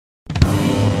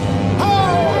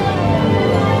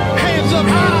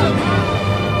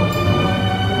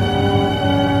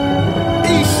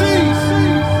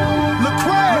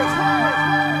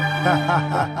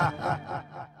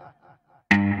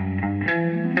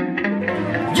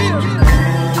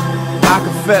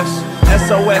confess,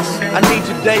 SOS, I need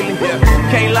you daily.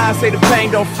 Can't lie, say the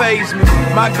pain don't faze me.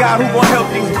 My God, who gon' help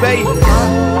these babies?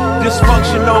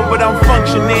 Dysfunctional, but I'm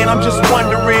functioning. I'm just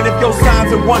wondering if your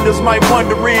signs and wonders might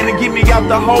wander in and get me out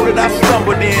the hole that I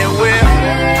stumbled in. Well,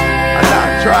 I know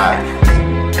I tried,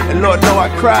 and Lord know I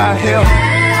cried. Help,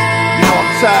 you know I'm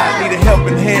tired, need a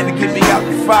helping hand to get me out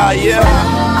the fire. Yeah.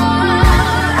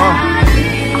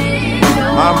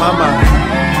 My.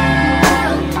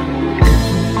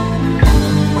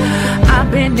 I've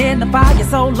been in the fire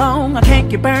so long, I can't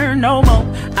get burned no more.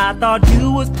 I thought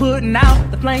you was putting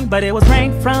out the flame, but it was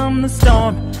rain from the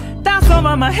storm. That's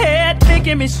over my head,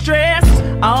 making me stressed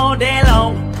all day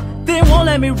long. They won't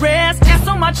let me rest, that's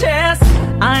on my chest.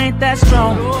 I ain't that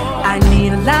strong, I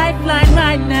need a lifeline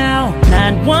right now.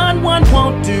 911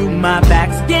 won't do, my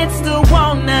back's against the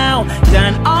wall now.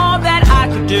 Done all that I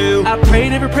could do, I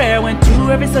prayed every prayer, went to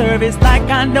every service like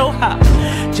I know how.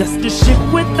 Just a ship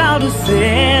without a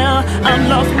sail, I'm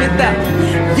lost without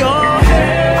your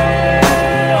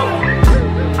help.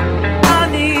 I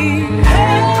need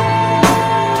help.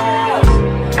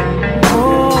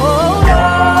 Oh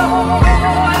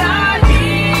Lord, I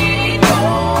need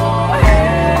your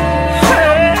help.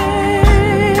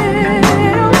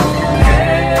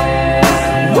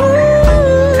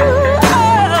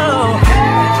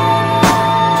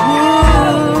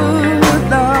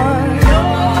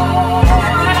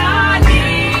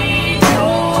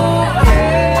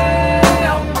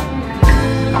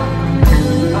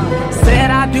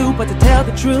 Ooh, but to tell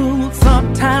the truth,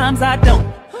 sometimes I don't.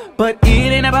 But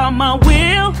it ain't about my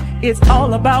will, it's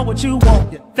all about what you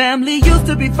want. Family used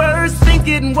to be first, things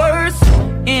getting worse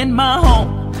in my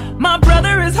home. My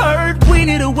brother is hurt, we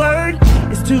need a word,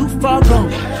 it's too far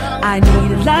gone. I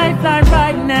need a lifeline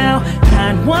right now.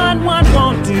 911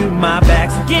 won't do, my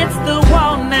back's against the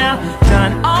wall now.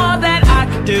 Done all that I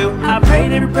could do, I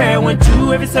prayed every prayer, went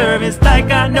to every service like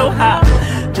I know how.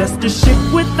 Just a ship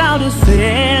without a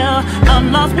sail,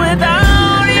 I'm lost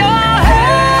without your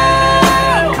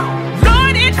help.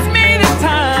 Lord, it's me this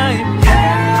time.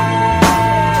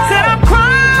 Said I'm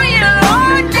crying,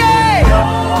 Lord, yeah.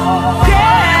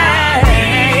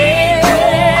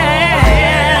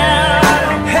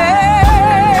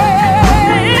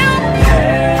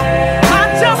 I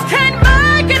just can't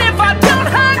make it if I don't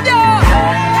have your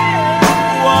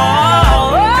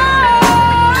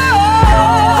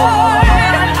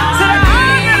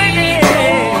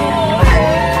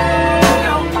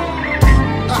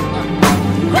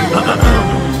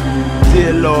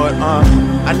Dear Lord,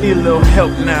 I need a little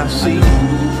help now, see.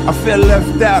 I feel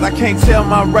left out, I can't tell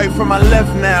my right from my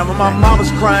left now. My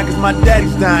mama's crying cause my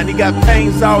daddy's dying, he got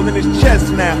pains all in his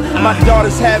chest now. My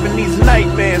daughter's having these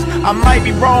nightmares, I might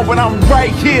be wrong but I'm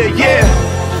right here, yeah.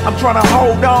 I'm trying to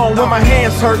hold on when my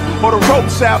hands hurt or the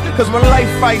ropes out, cause when life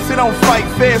fights, it don't fight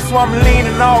fair. So I'm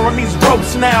leaning all on these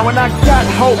ropes now, and I got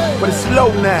hope, but it's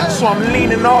low now. So I'm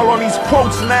leaning all on these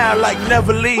quotes now, like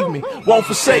never leave me, won't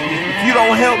forsake me. If you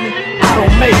don't help me, I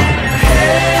don't make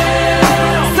it.